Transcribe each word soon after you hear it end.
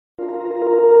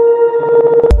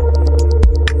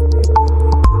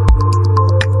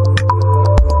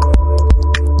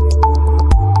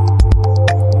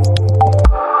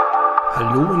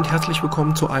herzlich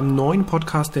willkommen zu einem neuen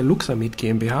Podcast der Luxamed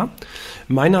GmbH.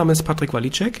 Mein Name ist Patrick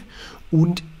Walicek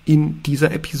und in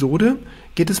dieser Episode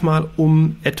geht es mal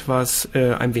um etwas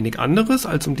ein wenig anderes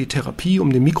als um die Therapie,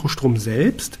 um den Mikrostrom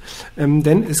selbst.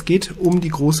 Denn es geht um die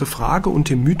große Frage und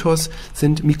den Mythos,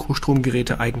 sind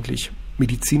Mikrostromgeräte eigentlich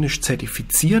medizinisch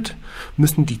zertifiziert?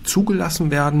 Müssen die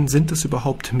zugelassen werden? Sind es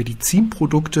überhaupt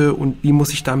Medizinprodukte? Und wie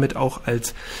muss ich damit auch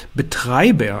als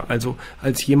Betreiber, also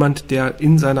als jemand, der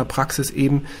in seiner Praxis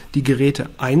eben die Geräte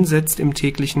einsetzt im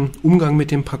täglichen Umgang mit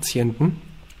dem Patienten,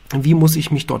 wie muss ich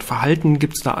mich dort verhalten?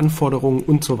 Gibt es da Anforderungen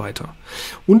und so weiter?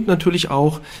 Und natürlich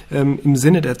auch im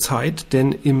Sinne der Zeit,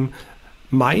 denn im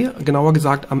Mai, genauer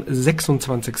gesagt am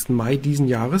 26. Mai diesen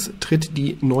Jahres, tritt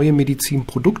die neue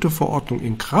Medizinprodukteverordnung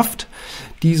in Kraft.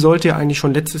 Die sollte ja eigentlich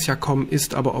schon letztes Jahr kommen,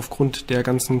 ist aber aufgrund der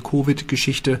ganzen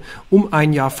Covid-Geschichte um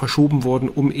ein Jahr verschoben worden,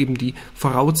 um eben die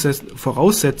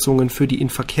Voraussetzungen für die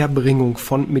Inverkehrbringung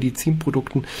von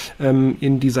Medizinprodukten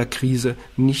in dieser Krise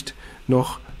nicht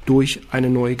noch durch eine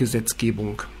neue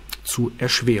Gesetzgebung zu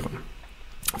erschweren.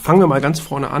 Fangen wir mal ganz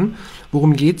vorne an.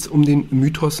 Worum geht es? Um den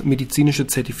Mythos medizinische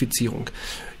Zertifizierung.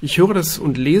 Ich höre das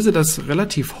und lese das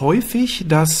relativ häufig,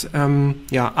 dass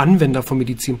Anwender von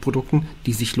Medizinprodukten,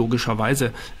 die sich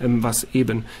logischerweise, was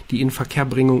eben die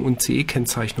Inverkehrbringung und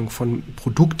CE-Kennzeichnung von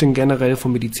Produkten generell,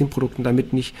 von Medizinprodukten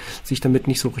sich damit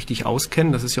nicht so richtig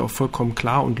auskennen. Das ist ja auch vollkommen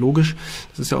klar und logisch.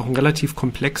 Das ist ja auch ein relativ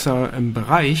komplexer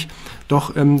Bereich.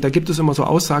 Doch da gibt es immer so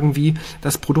Aussagen wie,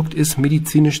 das Produkt ist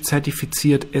medizinisch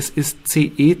zertifiziert, es ist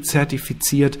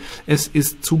CE-zertifiziert, es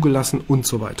ist zugelassen und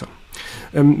so weiter.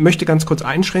 Möchte ganz kurz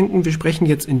einschränken, wir sprechen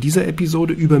jetzt in dieser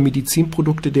Episode über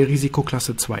Medizinprodukte der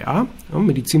Risikoklasse 2a. Ja,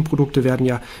 Medizinprodukte werden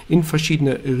ja in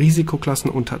verschiedene Risikoklassen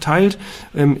unterteilt,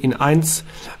 in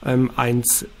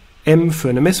 1M für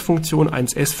eine Messfunktion,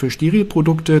 1S für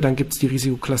Sterilprodukte, dann gibt es die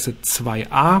Risikoklasse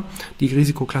 2a, die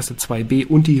Risikoklasse 2b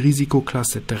und die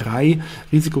Risikoklasse 3.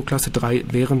 Risikoklasse 3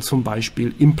 wären zum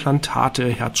Beispiel Implantate,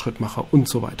 Herzschrittmacher und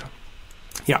so weiter.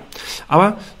 Ja,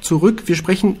 aber zurück, wir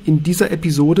sprechen in dieser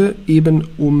Episode eben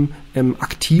um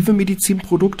aktive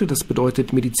Medizinprodukte, das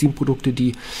bedeutet Medizinprodukte,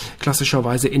 die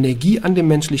klassischerweise Energie an den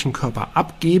menschlichen Körper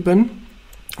abgeben.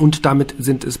 Und damit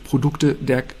sind es Produkte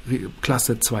der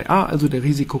Klasse 2a, also der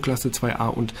Risikoklasse 2a.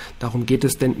 Und darum geht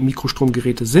es, denn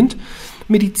Mikrostromgeräte sind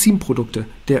Medizinprodukte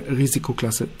der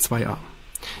Risikoklasse 2a.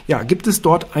 Ja, gibt es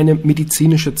dort eine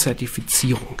medizinische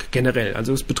Zertifizierung generell?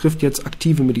 Also es betrifft jetzt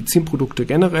aktive Medizinprodukte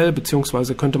generell,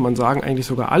 beziehungsweise könnte man sagen, eigentlich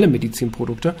sogar alle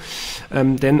Medizinprodukte.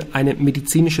 Denn eine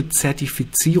medizinische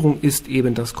Zertifizierung ist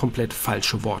eben das komplett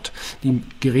falsche Wort. Die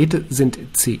Geräte sind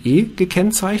CE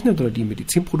gekennzeichnet oder die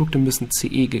Medizinprodukte müssen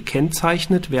CE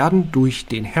gekennzeichnet werden durch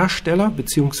den Hersteller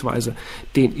beziehungsweise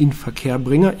den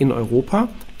Inverkehrbringer in Europa.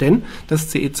 Denn das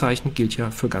CE-Zeichen gilt ja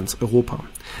für ganz Europa.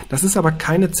 Das ist aber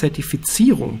keine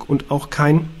Zertifizierung und auch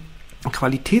kein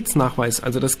Qualitätsnachweis.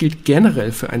 Also das gilt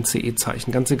generell für ein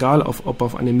CE-Zeichen, ganz egal, ob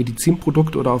auf einem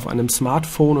Medizinprodukt oder auf einem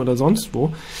Smartphone oder sonst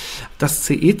wo. Das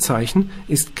CE-Zeichen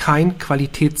ist kein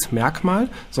Qualitätsmerkmal,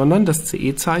 sondern das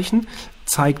CE-Zeichen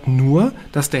zeigt nur,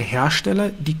 dass der Hersteller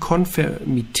die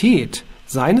Konformität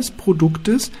seines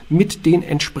Produktes mit den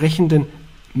entsprechenden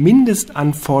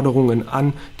Mindestanforderungen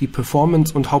an die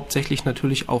Performance und hauptsächlich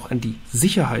natürlich auch an die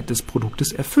Sicherheit des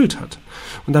Produktes erfüllt hat.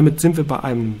 Und damit sind wir bei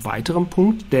einem weiteren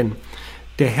Punkt, denn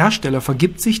der Hersteller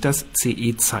vergibt sich das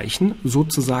CE-Zeichen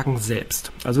sozusagen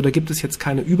selbst. Also da gibt es jetzt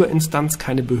keine Überinstanz,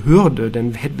 keine Behörde,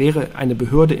 denn wäre eine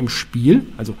Behörde im Spiel,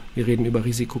 also wir reden über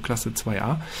Risikoklasse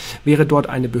 2a, wäre dort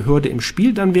eine Behörde im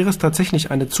Spiel, dann wäre es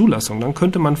tatsächlich eine Zulassung. Dann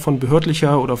könnte man von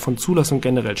behördlicher oder von Zulassung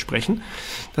generell sprechen.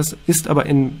 Das ist aber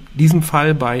in diesem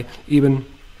Fall bei eben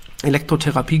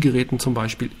Elektrotherapiegeräten zum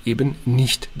Beispiel eben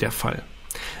nicht der Fall.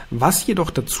 Was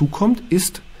jedoch dazu kommt,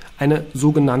 ist eine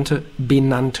sogenannte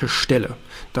benannte Stelle.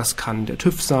 Das kann der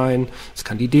TÜV sein, es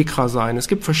kann die DEKRA sein. Es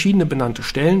gibt verschiedene benannte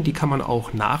Stellen, die kann man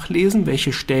auch nachlesen,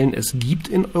 welche Stellen es gibt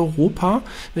in Europa,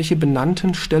 welche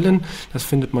benannten Stellen. Das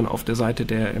findet man auf der Seite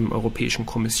der Europäischen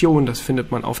Kommission, das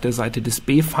findet man auf der Seite des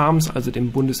BfArMs, also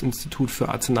dem Bundesinstitut für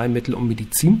Arzneimittel und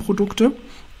Medizinprodukte.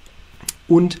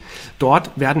 Und dort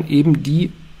werden eben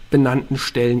die benannten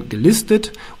Stellen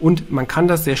gelistet und man kann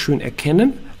das sehr schön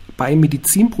erkennen. Bei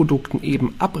Medizinprodukten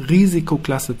eben ab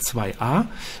Risikoklasse 2a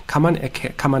kann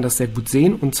man das sehr gut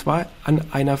sehen, und zwar an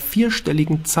einer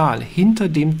vierstelligen Zahl hinter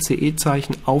dem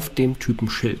CE-Zeichen auf dem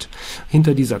Typenschild.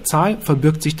 Hinter dieser Zahl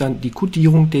verbirgt sich dann die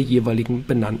Kodierung der jeweiligen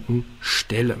benannten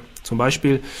Stelle. Zum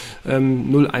Beispiel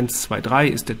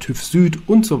 0123 ist der TÜV Süd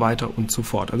und so weiter und so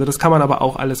fort. Also das kann man aber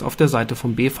auch alles auf der Seite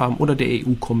vom BfArM oder der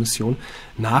EU-Kommission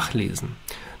nachlesen.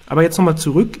 Aber jetzt nochmal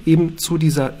zurück eben zu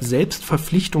dieser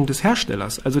Selbstverpflichtung des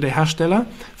Herstellers. Also der Hersteller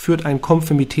führt ein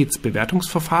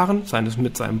Konformitätsbewertungsverfahren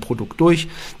mit seinem Produkt durch.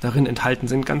 Darin enthalten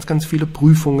sind ganz, ganz viele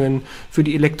Prüfungen für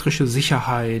die elektrische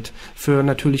Sicherheit, für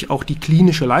natürlich auch die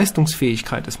klinische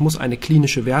Leistungsfähigkeit. Es muss eine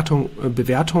klinische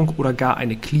Bewertung oder gar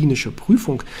eine klinische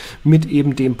Prüfung mit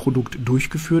eben dem Produkt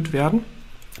durchgeführt werden.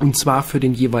 Und zwar für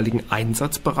den jeweiligen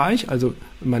Einsatzbereich, also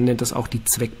man nennt das auch die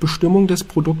Zweckbestimmung des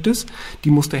Produktes. Die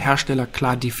muss der Hersteller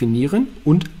klar definieren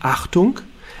und Achtung,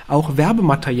 auch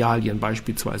Werbematerialien,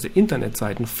 beispielsweise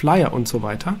Internetseiten, Flyer und so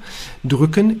weiter,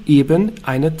 drücken eben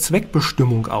eine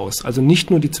Zweckbestimmung aus. Also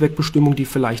nicht nur die Zweckbestimmung, die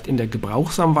vielleicht in der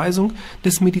Gebrauchsanweisung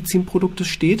des Medizinproduktes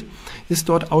steht, ist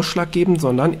dort ausschlaggebend,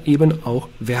 sondern eben auch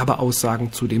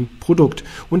Werbeaussagen zu dem Produkt.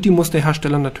 Und die muss der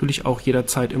Hersteller natürlich auch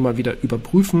jederzeit immer wieder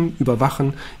überprüfen,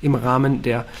 überwachen im Rahmen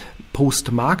der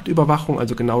Post-Markt-Überwachung,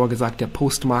 also genauer gesagt der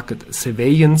Post-Market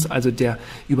Surveillance, also der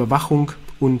Überwachung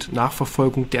und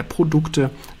Nachverfolgung der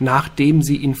Produkte, nachdem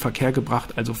sie in Verkehr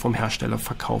gebracht, also vom Hersteller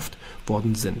verkauft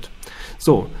worden sind.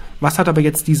 So, was hat aber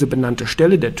jetzt diese benannte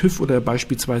Stelle, der TÜV oder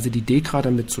beispielsweise die DEKRA,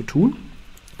 damit zu tun?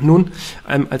 Nun,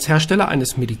 als Hersteller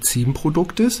eines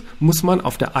Medizinproduktes muss man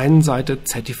auf der einen Seite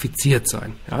zertifiziert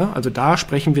sein. Ja, also da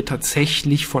sprechen wir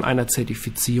tatsächlich von einer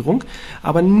Zertifizierung,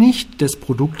 aber nicht des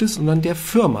Produktes, sondern der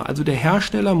Firma. Also der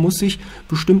Hersteller muss sich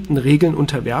bestimmten Regeln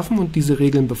unterwerfen und diese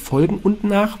Regeln befolgen und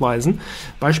nachweisen,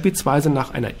 beispielsweise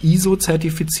nach einer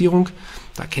ISO-Zertifizierung.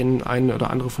 Da kennen ein oder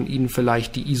andere von Ihnen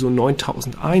vielleicht die ISO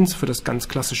 9001 für das ganz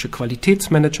klassische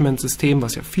Qualitätsmanagementsystem,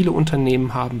 was ja viele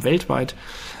Unternehmen haben weltweit.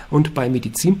 Und bei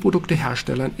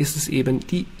Medizinprodukteherstellern ist es eben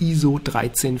die ISO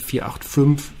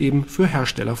 13485 eben für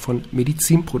Hersteller von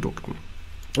Medizinprodukten.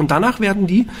 Und danach werden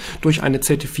die durch eine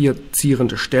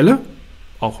zertifizierende Stelle,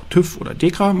 auch TÜV oder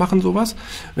DEKRA machen sowas,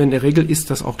 in der Regel ist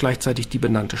das auch gleichzeitig die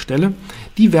benannte Stelle,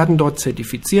 die werden dort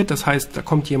zertifiziert, das heißt, da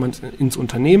kommt jemand ins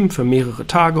Unternehmen für mehrere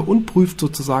Tage und prüft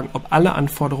sozusagen, ob alle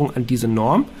Anforderungen an diese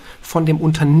Norm von dem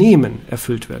Unternehmen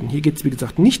erfüllt werden. Hier geht es, wie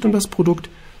gesagt, nicht um das Produkt,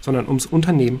 sondern ums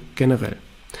Unternehmen generell.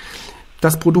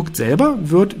 Das Produkt selber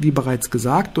wird, wie bereits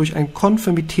gesagt, durch ein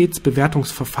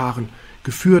Konformitätsbewertungsverfahren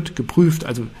geführt, geprüft.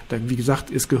 Also wie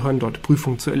gesagt, es gehören dort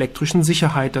Prüfungen zur elektrischen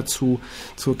Sicherheit dazu,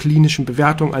 zur klinischen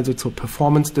Bewertung, also zur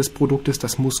Performance des Produktes.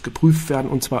 Das muss geprüft werden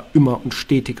und zwar immer und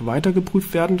stetig weiter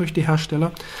geprüft werden durch die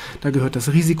Hersteller. Da gehört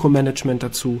das Risikomanagement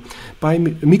dazu. Bei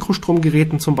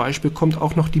Mikrostromgeräten zum Beispiel kommt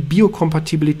auch noch die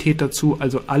Biokompatibilität dazu,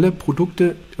 also alle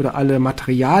Produkte oder alle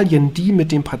Materialien, die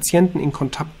mit dem Patienten in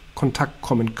Kontakt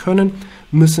kommen können,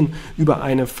 müssen über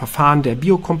ein Verfahren der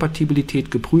Biokompatibilität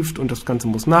geprüft und das Ganze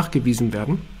muss nachgewiesen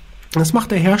werden. Das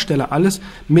macht der Hersteller alles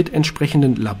mit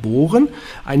entsprechenden Laboren.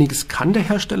 Einiges kann der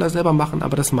Hersteller selber machen,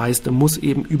 aber das meiste muss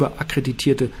eben über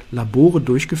akkreditierte Labore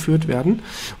durchgeführt werden.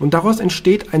 Und daraus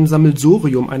entsteht ein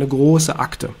Sammelsurium, eine große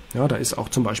Akte. Ja, da ist auch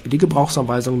zum Beispiel die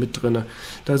Gebrauchsanweisung mit drin,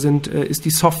 da ist die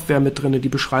Software mit drin, die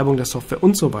Beschreibung der Software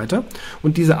und so weiter.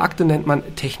 Und diese Akte nennt man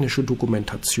technische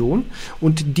Dokumentation.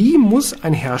 Und die muss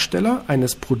ein Hersteller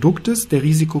eines Produktes der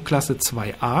Risikoklasse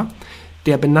 2a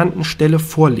der benannten Stelle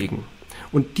vorlegen.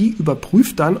 Und die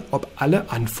überprüft dann, ob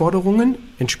alle Anforderungen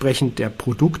entsprechend der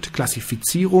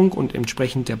Produktklassifizierung und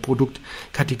entsprechend der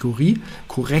Produktkategorie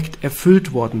korrekt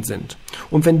erfüllt worden sind.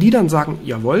 Und wenn die dann sagen,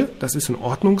 jawohl, das ist in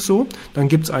Ordnung so, dann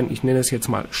gibt es ein, ich nenne es jetzt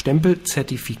mal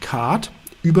Stempelzertifikat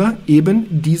über eben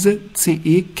diese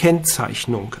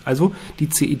CE-Kennzeichnung. Also die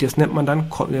CE, das nennt man dann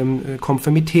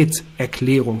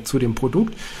Konformitätserklärung zu dem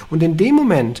Produkt. Und in dem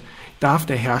Moment darf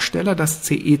der Hersteller das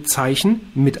CE-Zeichen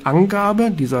mit Angabe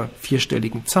dieser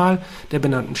vierstelligen Zahl der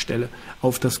benannten Stelle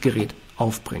auf das Gerät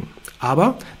aufbringen.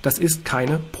 Aber das ist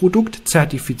keine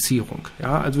Produktzertifizierung.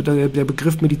 Ja, also der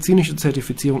Begriff medizinische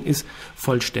Zertifizierung ist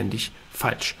vollständig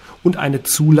falsch. Und eine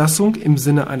Zulassung im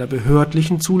Sinne einer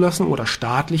behördlichen Zulassung oder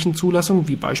staatlichen Zulassung,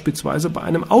 wie beispielsweise bei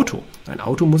einem Auto. Ein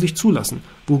Auto muss ich zulassen.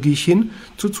 Wo gehe ich hin?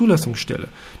 Zur Zulassungsstelle.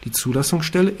 Die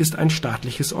Zulassungsstelle ist ein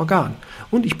staatliches Organ.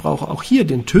 Und ich brauche auch hier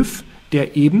den TÜV,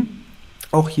 der eben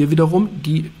auch hier wiederum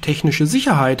die technische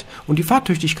Sicherheit und die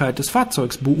Fahrtüchtigkeit des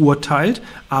Fahrzeugs beurteilt,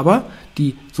 aber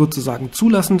die sozusagen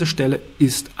zulassende Stelle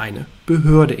ist eine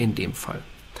Behörde in dem Fall.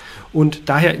 Und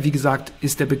daher, wie gesagt,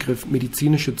 ist der Begriff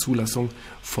medizinische Zulassung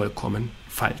vollkommen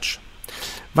falsch.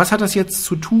 Was hat das jetzt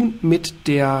zu tun mit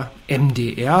der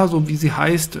MDR, so wie sie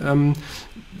heißt?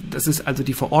 Das ist also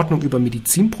die Verordnung über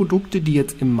Medizinprodukte, die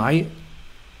jetzt im Mai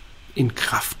in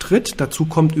Kraft tritt. Dazu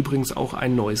kommt übrigens auch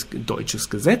ein neues deutsches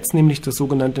Gesetz, nämlich das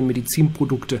sogenannte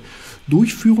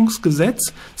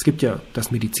Medizinprodukte-Durchführungsgesetz. Es gibt ja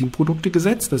das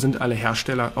Medizinproduktegesetz, da sind alle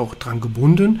Hersteller auch dran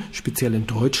gebunden, speziell in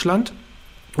Deutschland.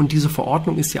 Und diese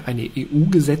Verordnung ist ja eine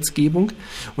EU-Gesetzgebung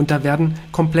und da werden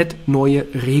komplett neue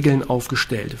Regeln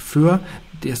aufgestellt für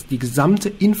die gesamte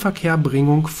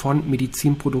Inverkehrbringung von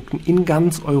Medizinprodukten in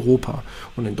ganz Europa.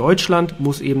 Und in Deutschland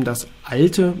muss eben das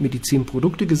alte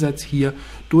Medizinproduktegesetz hier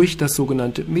durch das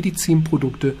sogenannte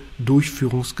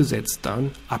Medizinprodukte-Durchführungsgesetz dann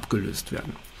abgelöst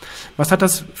werden. Was hat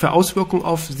das für Auswirkungen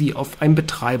auf Sie, auf einen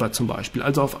Betreiber zum Beispiel,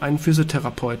 also auf einen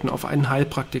Physiotherapeuten, auf einen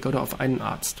Heilpraktiker oder auf einen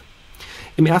Arzt?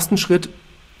 Im ersten Schritt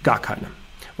gar keine,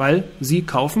 weil Sie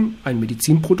kaufen ein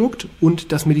Medizinprodukt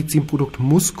und das Medizinprodukt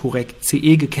muss korrekt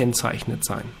CE gekennzeichnet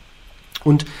sein.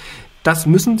 Und das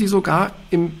müssen Sie sogar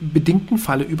im bedingten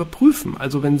Falle überprüfen.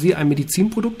 Also wenn Sie ein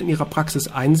Medizinprodukt in Ihrer Praxis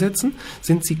einsetzen,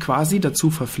 sind Sie quasi dazu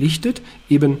verpflichtet,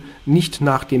 eben nicht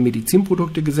nach dem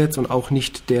Medizinproduktegesetz und auch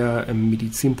nicht der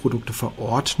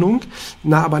Medizinprodukteverordnung,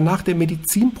 aber nach der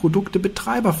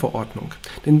Medizinprodukte-Betreiberverordnung.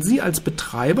 Denn Sie als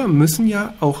Betreiber müssen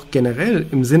ja auch generell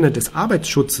im Sinne des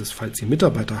Arbeitsschutzes, falls Sie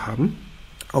Mitarbeiter haben,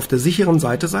 auf der sicheren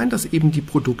Seite sein, dass eben die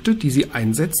Produkte, die Sie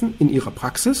einsetzen in Ihrer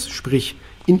Praxis, sprich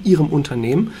in Ihrem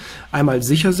Unternehmen, einmal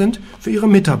sicher sind für Ihre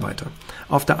Mitarbeiter.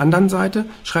 Auf der anderen Seite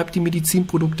schreibt die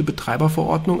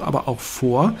Medizinprodukte-Betreiberverordnung aber auch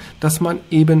vor, dass man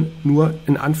eben nur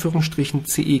in Anführungsstrichen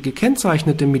CE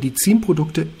gekennzeichnete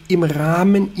Medizinprodukte im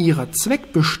Rahmen ihrer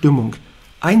Zweckbestimmung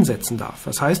einsetzen darf.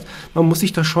 Das heißt, man muss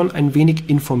sich da schon ein wenig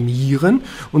informieren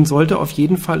und sollte auf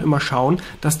jeden Fall immer schauen,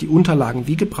 dass die Unterlagen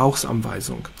wie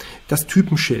Gebrauchsanweisung, das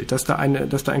Typenschild, dass da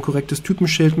ein korrektes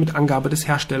Typenschild mit Angabe des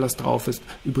Herstellers drauf ist.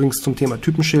 Übrigens zum Thema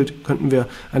Typenschild könnten wir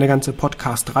eine ganze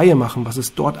Podcast-Reihe machen, was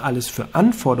es dort alles für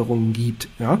Anforderungen gibt,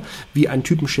 ja, wie ein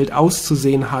Typenschild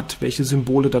auszusehen hat, welche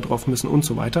Symbole da drauf müssen und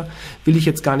so weiter. Will ich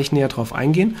jetzt gar nicht näher drauf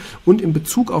eingehen. Und in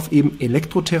Bezug auf eben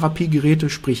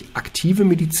Elektrotherapiegeräte, sprich aktive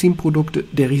Medizinprodukte,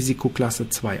 der Risikoklasse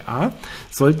 2a,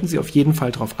 sollten Sie auf jeden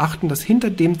Fall darauf achten, dass hinter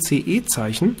dem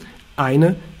CE-Zeichen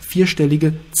eine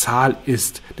vierstellige Zahl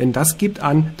ist. Denn das gibt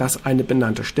an, dass eine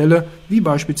benannte Stelle, wie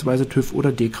beispielsweise TÜV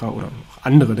oder DEKRA oder auch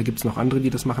andere, da gibt es noch andere, die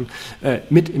das machen,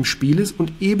 mit im Spiel ist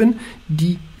und eben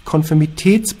die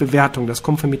Konformitätsbewertung, das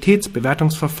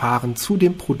Konformitätsbewertungsverfahren zu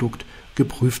dem Produkt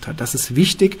geprüft hat. Das ist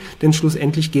wichtig, denn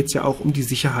schlussendlich geht es ja auch um die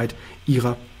Sicherheit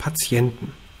Ihrer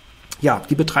Patienten. Ja,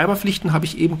 die Betreiberpflichten habe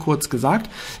ich eben kurz gesagt,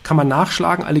 kann man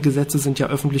nachschlagen, alle Gesetze sind ja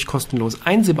öffentlich kostenlos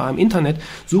einsehbar im Internet.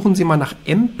 Suchen Sie mal nach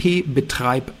MP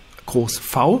Betreib groß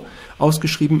V,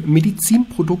 ausgeschrieben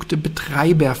Medizinprodukte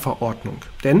Betreiberverordnung.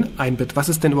 Denn was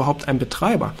ist denn überhaupt ein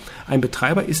Betreiber? Ein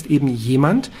Betreiber ist eben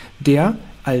jemand, der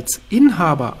als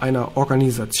Inhaber einer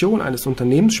Organisation, eines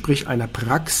Unternehmens, sprich einer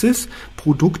Praxis,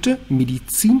 Produkte,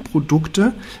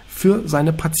 Medizinprodukte für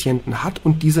seine Patienten hat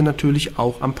und diese natürlich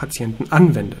auch am Patienten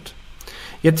anwendet.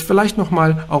 Jetzt vielleicht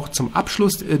nochmal auch zum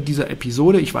Abschluss dieser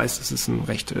Episode. Ich weiß, es ist ein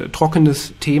recht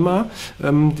trockenes Thema,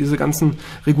 diese ganzen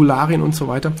Regularien und so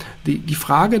weiter. Die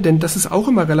Frage, denn das ist auch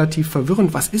immer relativ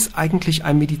verwirrend, was ist eigentlich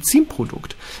ein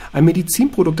Medizinprodukt? Ein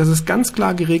Medizinprodukt, das ist ganz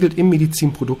klar geregelt im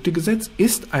Medizinproduktegesetz,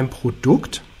 ist ein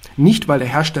Produkt, nicht weil der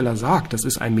Hersteller sagt, das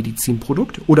ist ein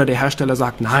Medizinprodukt oder der Hersteller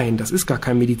sagt, nein, das ist gar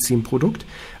kein Medizinprodukt.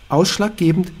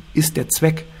 Ausschlaggebend ist der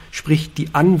Zweck, sprich die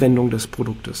Anwendung des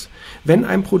Produktes. Wenn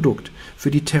ein Produkt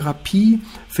für die Therapie,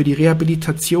 für die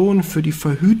Rehabilitation, für die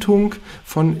Verhütung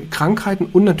von Krankheiten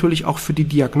und natürlich auch für die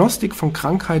Diagnostik von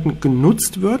Krankheiten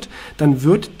genutzt wird, dann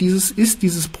wird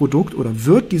dieses Produkt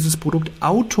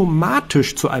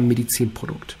automatisch zu einem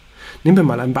Medizinprodukt. Nehmen wir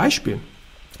mal ein Beispiel.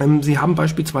 Sie haben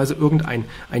beispielsweise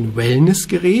ein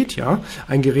Wellnessgerät, ja,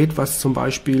 ein Gerät, was zum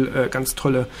Beispiel ganz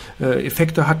tolle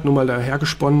Effekte hat, nur mal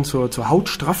dahergesponnen zur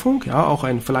Hautstraffung, ja, auch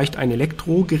vielleicht ein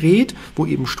Elektrogerät, wo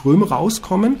eben Ströme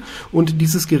rauskommen und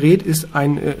dieses Gerät ist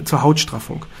zur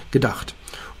Hautstraffung gedacht.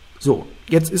 So,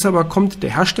 jetzt kommt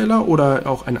der Hersteller oder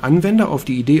auch ein Anwender auf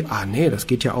die Idee, das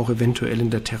geht ja auch eventuell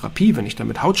in der Therapie, wenn ich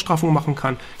damit Hautstraffung machen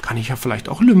kann ich ja vielleicht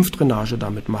auch Lymphdrainage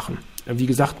damit machen. Wie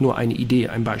gesagt, nur eine Idee,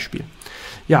 ein Beispiel.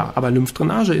 Ja, aber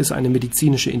Lymphdrainage ist eine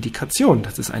medizinische Indikation,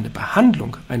 das ist eine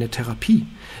Behandlung, eine Therapie.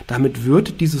 Damit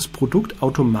wird dieses Produkt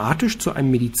automatisch zu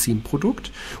einem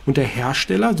Medizinprodukt und der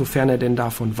Hersteller, sofern er denn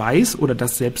davon weiß oder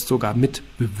das selbst sogar mit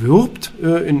bewirbt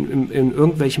in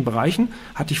irgendwelchen Bereichen,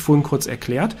 hatte ich vorhin kurz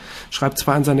erklärt, schreibt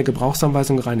zwar in seine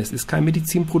Gebrauchsanweisung rein, es ist kein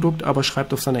Medizinprodukt, aber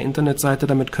schreibt auf seiner Internetseite,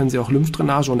 damit können Sie auch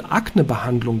Lymphdrainage und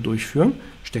Aknebehandlung durchführen,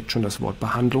 steckt schon das Wort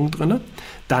Behandlung drin,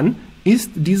 dann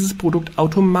ist dieses Produkt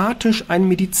automatisch ein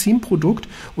Medizinprodukt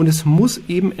und es muss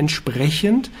eben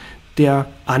entsprechend der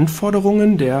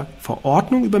Anforderungen der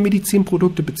Verordnung über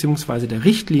Medizinprodukte bzw. der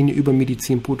Richtlinie über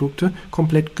Medizinprodukte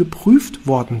komplett geprüft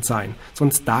worden sein.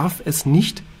 Sonst darf es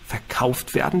nicht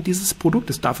verkauft werden, dieses Produkt.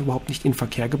 Es darf überhaupt nicht in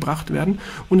Verkehr gebracht werden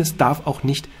und es darf auch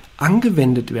nicht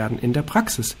angewendet werden in der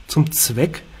Praxis zum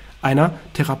Zweck einer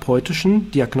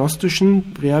therapeutischen,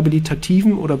 diagnostischen,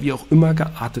 rehabilitativen oder wie auch immer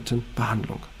gearteten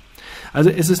Behandlung. Also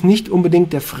es ist nicht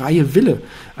unbedingt der freie Wille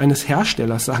eines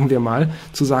Herstellers, sagen wir mal,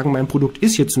 zu sagen, mein Produkt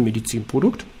ist jetzt ein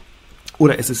Medizinprodukt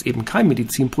oder es ist eben kein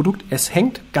Medizinprodukt. Es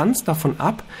hängt ganz davon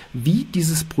ab, wie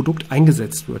dieses Produkt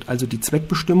eingesetzt wird. Also die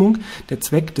Zweckbestimmung, der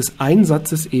Zweck des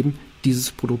Einsatzes eben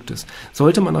dieses Produktes.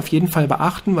 Sollte man auf jeden Fall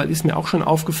beachten, weil ist mir auch schon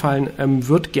aufgefallen,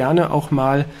 wird gerne auch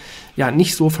mal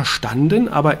nicht so verstanden,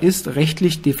 aber ist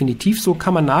rechtlich definitiv so,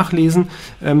 kann man nachlesen.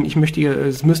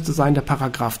 Es müsste sein der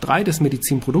Paragraph 3 des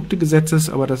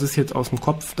Medizinproduktegesetzes, aber das ist jetzt aus dem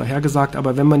Kopf dahergesagt.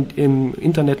 Aber wenn man im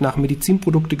Internet nach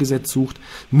Medizinproduktegesetz sucht,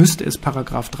 müsste es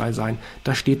Paragraph 3 sein.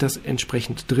 Da steht das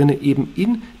entsprechend drin, eben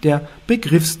in der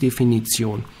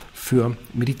Begriffsdefinition für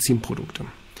Medizinprodukte.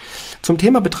 Zum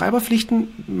Thema Betreiberpflichten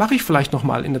mache ich vielleicht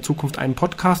nochmal in der Zukunft einen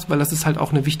Podcast, weil das ist halt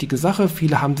auch eine wichtige Sache.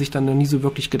 Viele haben sich dann noch nie so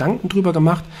wirklich Gedanken drüber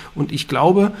gemacht und ich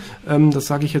glaube, das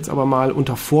sage ich jetzt aber mal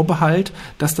unter Vorbehalt,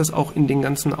 dass das auch in den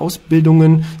ganzen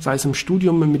Ausbildungen, sei es im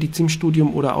Studium, im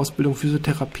Medizinstudium oder Ausbildung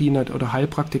Physiotherapie oder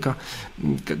Heilpraktiker,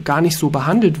 gar nicht so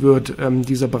behandelt wird,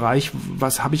 dieser Bereich.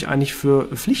 Was habe ich eigentlich für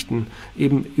Pflichten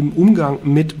eben im Umgang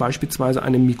mit beispielsweise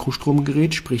einem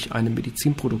Mikrostromgerät, sprich einem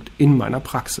Medizinprodukt in meiner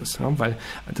Praxis, ja, weil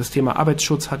das Thema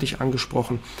Arbeitsschutz hatte ich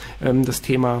angesprochen, das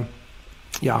Thema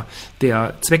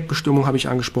der Zweckbestimmung habe ich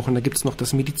angesprochen. Da gibt es noch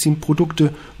das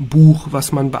Medizinprodukte-Buch,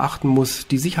 was man beachten muss,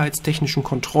 die sicherheitstechnischen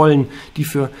Kontrollen, die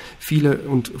für viele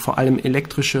und vor allem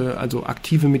elektrische, also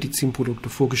aktive Medizinprodukte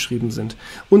vorgeschrieben sind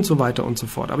und so weiter und so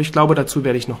fort. Aber ich glaube, dazu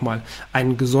werde ich nochmal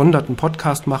einen gesonderten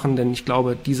Podcast machen, denn ich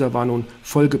glaube, dieser war nun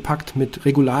vollgepackt mit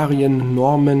Regularien,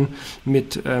 Normen,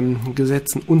 mit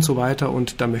Gesetzen und so weiter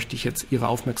und da möchte ich jetzt Ihre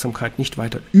Aufmerksamkeit nicht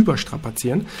weiter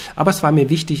überstrapazieren. Aber es war mir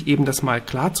wichtig, eben das mal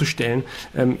klarzustellen,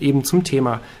 eben zum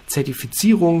Thema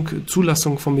Zertifizierung,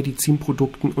 Zulassung von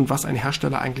Medizinprodukten und was ein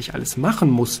Hersteller eigentlich alles machen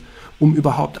muss, um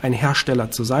überhaupt ein Hersteller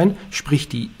zu sein, sprich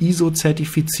die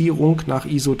ISO-Zertifizierung nach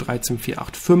ISO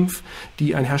 13485,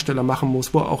 die ein Hersteller machen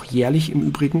muss, wo auch jährlich im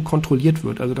Übrigen kontrolliert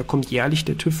wird. Also da kommt jährlich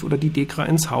der TÜV oder die DEKRA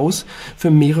ins Haus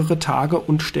für mehrere Tage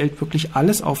und stellt wirklich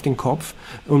alles auf den Kopf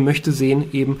und möchte sehen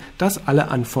eben, dass alle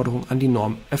Anforderungen an die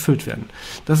Norm erfüllt werden.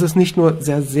 Das ist nicht nur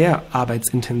sehr, sehr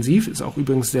arbeitsintensiv, ist auch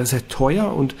übrigens sehr, sehr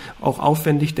teuer und auch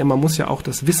aufwendig, denn man muss ja auch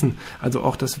das Wissen, also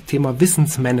auch das Thema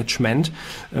Wissensmanagement,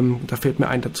 da fällt mir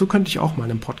ein, dazu könnte ich auch mal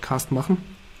einen Podcast machen.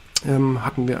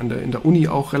 Hatten wir in der Uni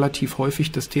auch relativ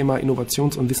häufig das Thema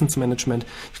Innovations- und Wissensmanagement.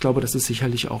 Ich glaube, das ist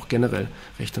sicherlich auch generell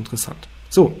recht interessant.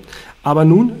 So, aber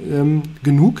nun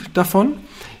genug davon.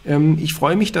 Ich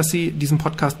freue mich, dass Sie diesen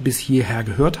Podcast bis hierher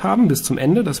gehört haben, bis zum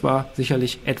Ende. Das war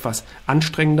sicherlich etwas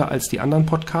anstrengender als die anderen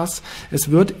Podcasts. Es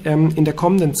wird in der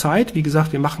kommenden Zeit, wie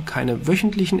gesagt, wir machen keine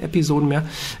wöchentlichen Episoden mehr,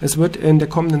 es wird in der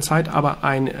kommenden Zeit aber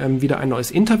wieder ein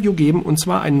neues Interview geben, und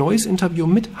zwar ein neues Interview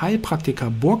mit Heilpraktiker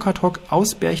Burkhard Hock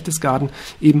aus Berchtesgaden,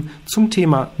 eben zum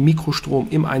Thema Mikrostrom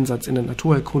im Einsatz in der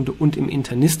Naturheilkunde und im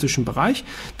internistischen Bereich.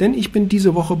 Denn ich bin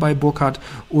diese Woche bei Burkhard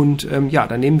und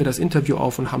da nehmen wir das Interview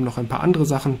auf und haben noch ein paar andere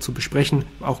Sachen zu besprechen.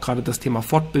 Auch gerade das Thema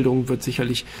Fortbildung wird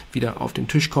sicherlich wieder auf den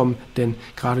Tisch kommen, denn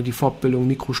gerade die Fortbildung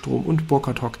Mikrostrom und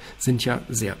Burkhard Hock sind ja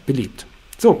sehr beliebt.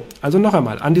 So, also noch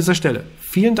einmal an dieser Stelle.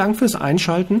 Vielen Dank fürs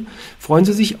Einschalten. Freuen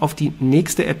Sie sich auf die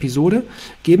nächste Episode.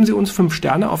 Geben Sie uns 5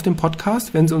 Sterne auf dem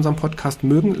Podcast. Wenn Sie unseren Podcast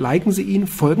mögen, liken Sie ihn,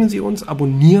 folgen Sie uns,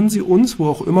 abonnieren Sie uns, wo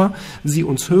auch immer Sie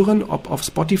uns hören, ob auf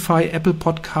Spotify, Apple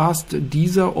Podcast,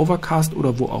 Deezer, Overcast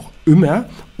oder wo auch immer.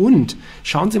 Und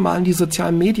schauen Sie mal in die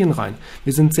sozialen Medien rein.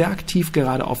 Wir sind sehr aktiv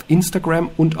gerade auf Instagram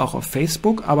und auch auf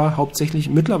Facebook, aber hauptsächlich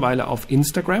mittlerweile auf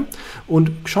Instagram.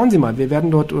 Und schauen Sie mal, wir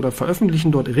werden dort oder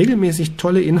veröffentlichen dort regelmäßig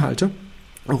tolle Inhalte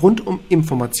rund um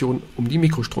Informationen um die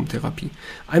Mikrostromtherapie.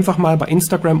 Einfach mal bei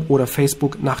Instagram oder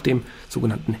Facebook nach dem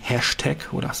sogenannten Hashtag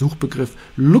oder Suchbegriff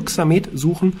Luxamed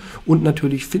suchen und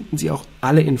natürlich finden Sie auch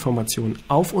alle Informationen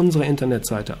auf unserer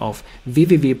Internetseite auf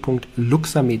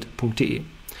www.luxamed.de.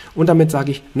 Und damit sage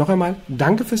ich noch einmal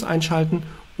Danke fürs Einschalten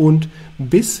und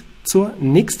bis zur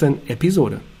nächsten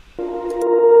Episode.